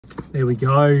There we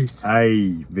go.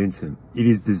 Hey, Vincent, it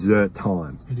is dessert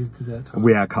time. It is dessert time.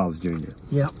 We are Carl's Jr.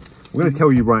 Yep. I'm going to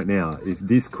tell you right now, if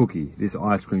this cookie, this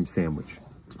ice cream cookie sandwich,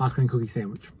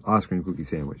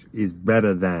 is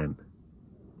better than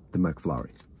the McFlurry.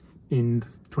 In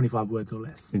 25 words or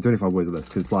less. In 25 words or less,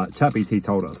 because like ChatGPT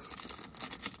told us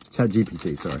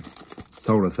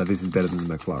that this is better than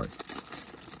the McFlurry.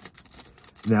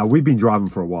 Now, we've been driving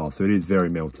for a while, so it is very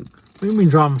melted. We've been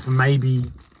driving for maybe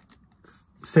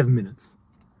 7 minutes.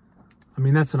 I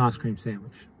mean, that's an ice cream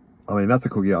sandwich. I mean, that's a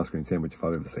cookie ice cream sandwich if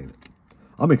I've ever seen it.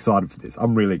 I'm excited for this.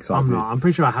 I'm really excited for this. I'm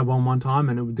pretty sure I had one time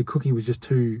and the cookie was just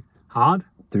too hard.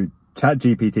 Dude,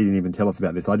 ChatGPT didn't even tell us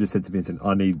about this. I just said to Vincent,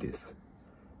 I need this.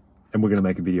 And we're going to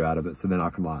make a video out of it so then I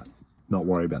can, like, not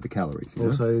worry about the calories. You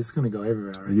also, know? it's going to go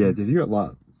everywhere, I reckon. Yeah, did you got,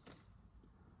 like...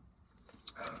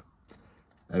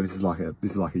 Hey, this is like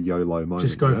a YOLO moment.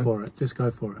 Just go for it. Just go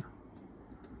for it.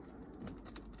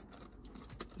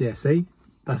 Yeah, see?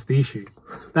 That's the issue.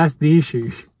 That's the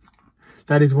issue.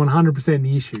 That is 100%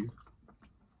 the issue.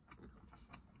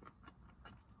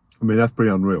 I mean, that's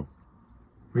pretty unreal.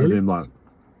 Really? I mean, like,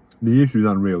 the issue is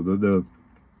unreal. The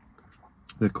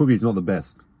cookie's not the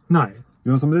best. No.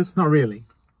 You want some of this? Not really.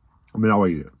 I mean, I'll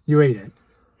eat it. You eat it.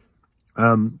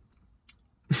 The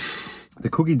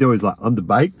cookie dough is like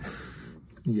underbaked.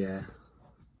 Yeah.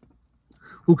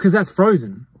 Well, because that's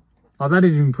frozen. Like, they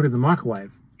didn't even put it in the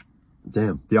microwave.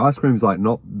 Damn. The ice cream's like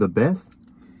not the best.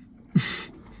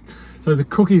 So the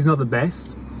cookie's not the best.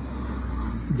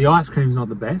 The ice cream's not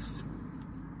the best.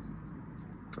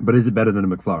 But is it better than a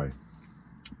McFlurry?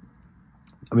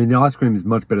 I mean, the ice cream is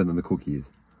much better than the cookie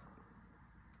is.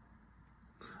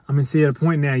 I mean, see, at a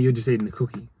point now, you're just eating the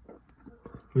cookie.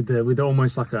 With the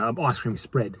almost like a ice cream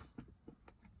spread.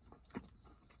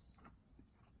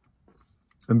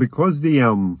 And because the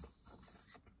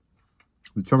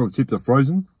chocolate chips are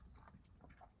frozen,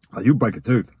 you'll break a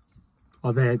tooth.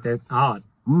 Oh, they're hard.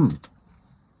 Mm.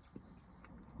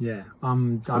 Yeah, I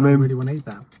don't really want to eat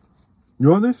that. You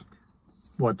want this?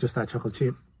 What, just that chocolate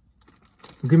chip?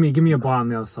 Give me a bite on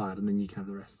the other side, and then you can have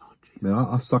the rest. Oh, jeez. Man,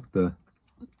 I sucked the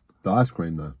ice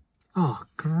cream though. Oh,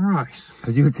 gross.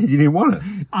 Because you said you didn't want it.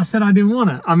 I said I didn't want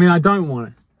it. I mean, I don't want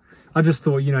it. I just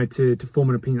thought, you know, to form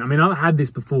an opinion. I mean, I've had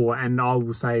this before, and I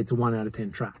will say it's a 1 out of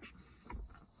 10 trash.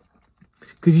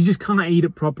 Because you just can't eat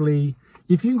it properly.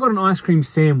 If you've got an ice cream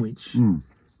sandwich,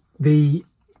 the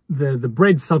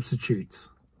bread substitutes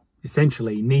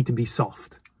essentially need to be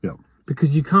soft. Yeah.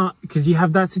 Because you can't, because you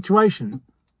have that situation.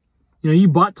 You know, you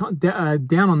bite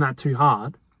down on that too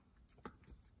hard,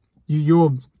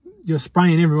 you're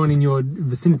spraying everyone in your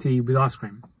vicinity with ice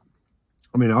cream.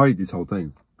 I mean, I eat this whole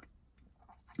thing.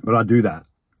 But I do that.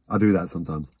 I do that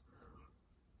sometimes.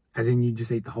 As in, you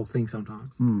just eat the whole thing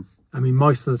sometimes. I mean,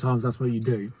 most of the times that's what you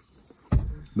do.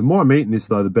 The more I'm eating this,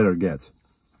 though, the better it gets.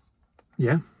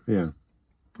 Yeah? Yeah.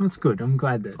 That's good. I'm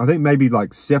glad that... I think maybe,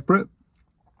 like, separate.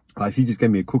 Like, if you just gave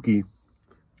me a cookie...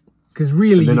 Because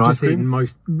really, you're just eating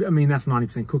most... I mean, that's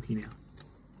 90% cookie now.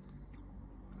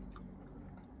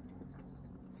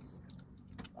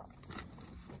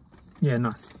 Yeah,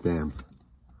 nice. Damn.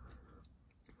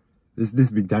 This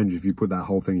would be dangerous if you put that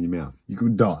whole thing in your mouth. You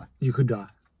could die. You could die.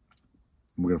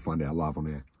 We're going to find out live on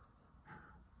air.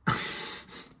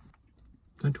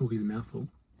 Don't talk with your mouth full.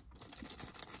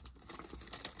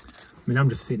 I mean, I'm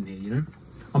just sitting here, you know?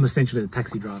 I'm essentially the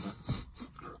taxi driver.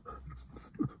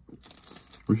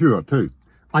 We should have got two.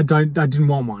 I didn't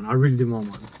want one. I really didn't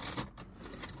want one.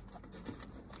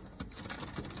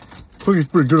 Cookie's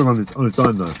pretty good on its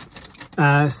own, though.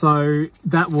 So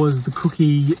that was the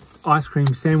cookie ice cream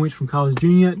sandwich from Carl's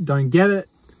Jr. Don't get it.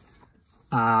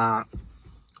 I'm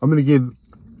going to give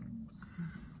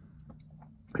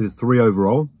it a 3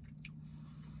 overall.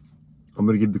 I'm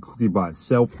going to give the cookie by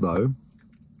itself, though,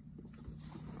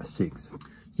 a 6.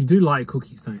 You do like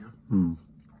cookies, don't you?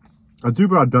 I do,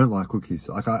 but I don't like cookies.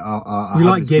 Like I you have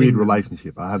like this weird them.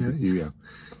 relationship. I have this, yeah.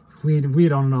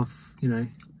 Weird on and off, you know.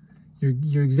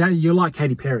 You're like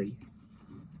Katy Perry.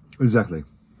 Exactly.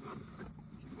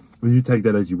 Well, you take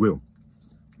that as you will.